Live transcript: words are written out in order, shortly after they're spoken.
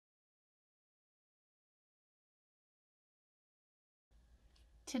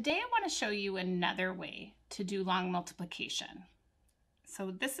Today I want to show you another way to do long multiplication.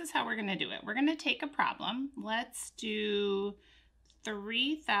 So this is how we're going to do it. We're going to take a problem. Let's do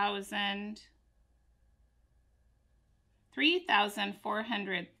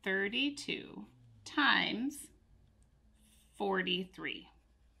 3,432 times 43.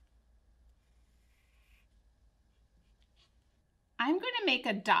 I'm going to make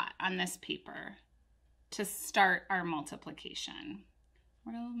a dot on this paper to start our multiplication.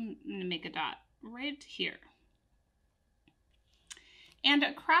 We're going to make a dot right here. And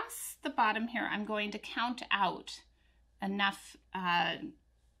across the bottom here, I'm going to count out enough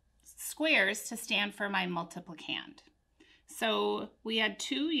squares to stand for my multiplicand. So we had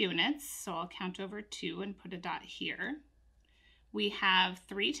 2 units, so I'll count over 2 and put a dot here. We have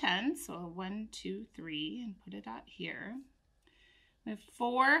 3 tens, so 1, 2, 3, and put a dot here. We have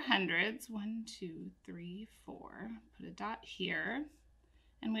 4 hundreds, 1, 2, 3, 4, put a dot here.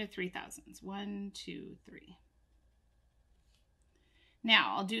 And we have 3 thousands, 1, 2, 3.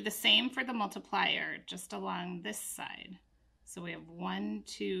 Now I'll do the same for the multiplier just along this side. So we have 1,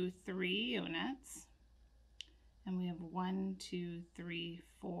 2, 3 units, and we have 1, 2, 3,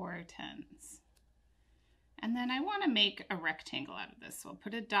 4 tens. And then I want to make a rectangle out of this. So I'll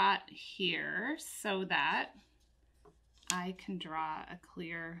put a dot here so that I can draw a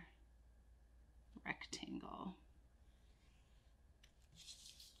clear rectangle.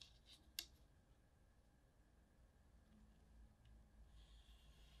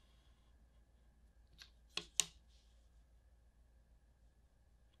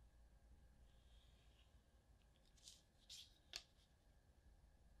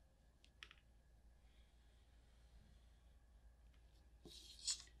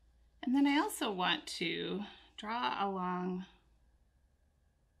 And then I also want to draw along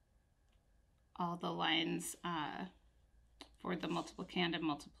all the lines for the multiplicand and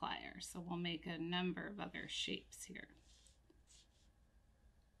multiplier. So we'll make a number of other shapes here.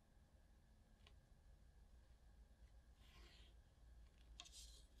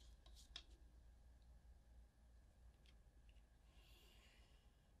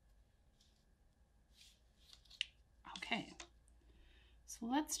 Okay. So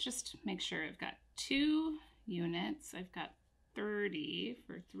let's just make sure I've got 2 units. I've got 30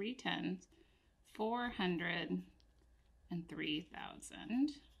 for 3 tens, 400 and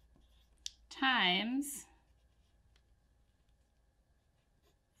 3,000 times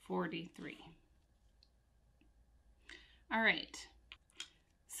 43. All right.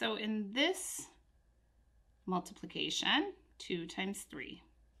 So in this multiplication, 2 times 3.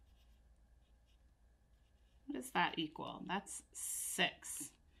 What does that equal? That's 6.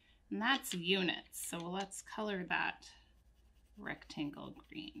 And that's units. So let's color that rectangle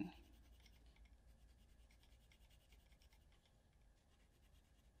green.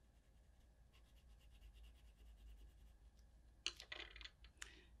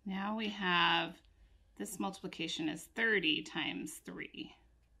 Now we have this multiplication is 30 times 3.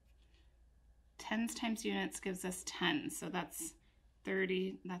 Tens times units gives us 10. So that's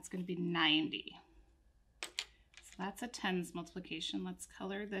 30. That's going to be 90. That's a tens multiplication. Let's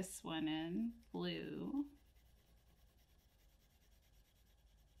color this one in blue.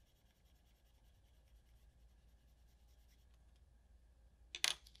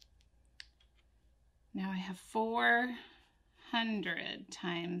 Now I have 400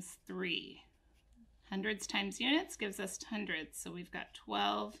 times 3. Hundreds times units gives us hundreds, so we've got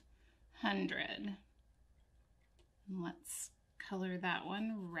 1,200. Let's color that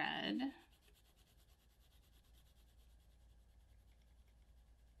one red.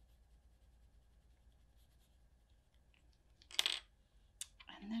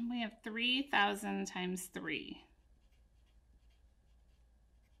 And then we have 3,000 times 3,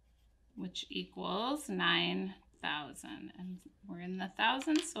 which equals 9,000. And we're in the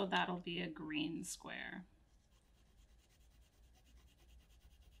thousands, so that'll be a green square.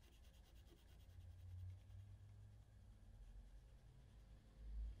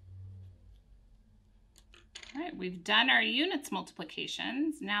 All right, we've done our units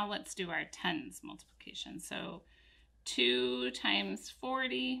multiplications. Now let's do our tens multiplication. So 2 times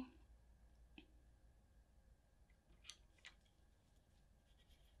 40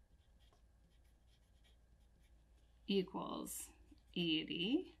 equals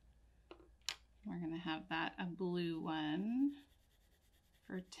 80. We're going to have that a blue one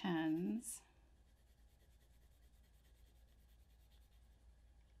for tens.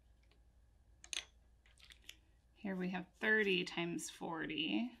 Here we have 30 times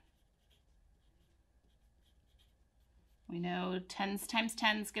 40. We know tens times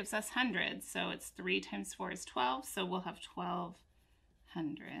tens gives us hundreds, so it's 3 times 4 is 12, so we'll have 12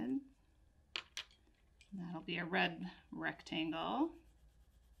 100. That'll be a red rectangle.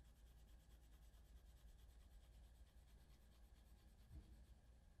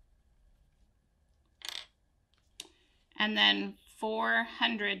 And then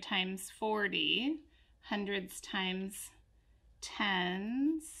 400 times 40, hundreds times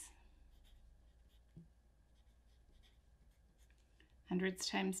tens. Hundreds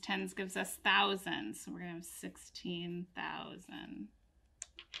times tens gives us thousands. So we're going to have 16,000.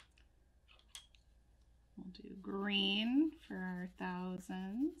 We'll do green for our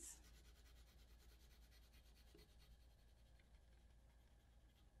thousands.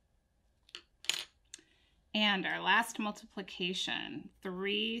 And our last multiplication,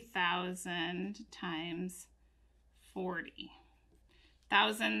 3,000 times 40.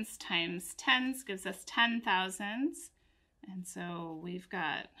 Thousands times tens gives us 10,000s. And so we've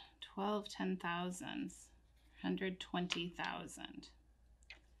got 12 10,000s, 120,000.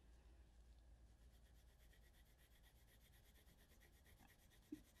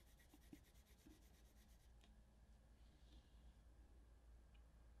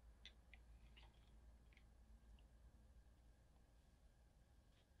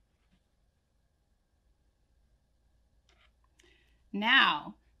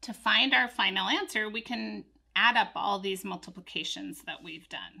 Now, to find our final answer, we can add up all these multiplications that we've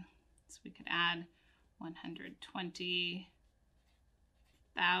done. So we could add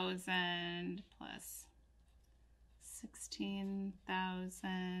 120,000 plus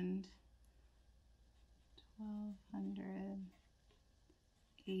 16,000,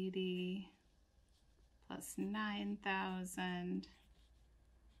 1,280 plus 9,000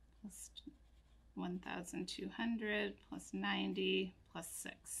 plus 1,200 plus 90 plus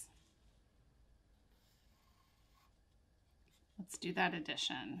 6. Let's do that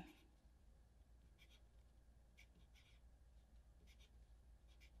addition.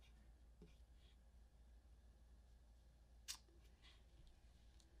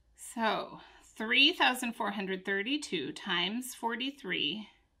 So 3,432 times 43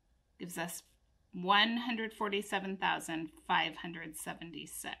 gives us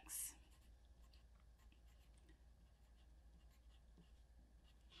 147,576.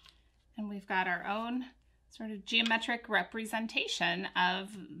 And we've got our own sort of geometric representation of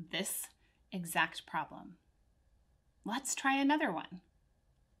this exact problem. Let's try another one.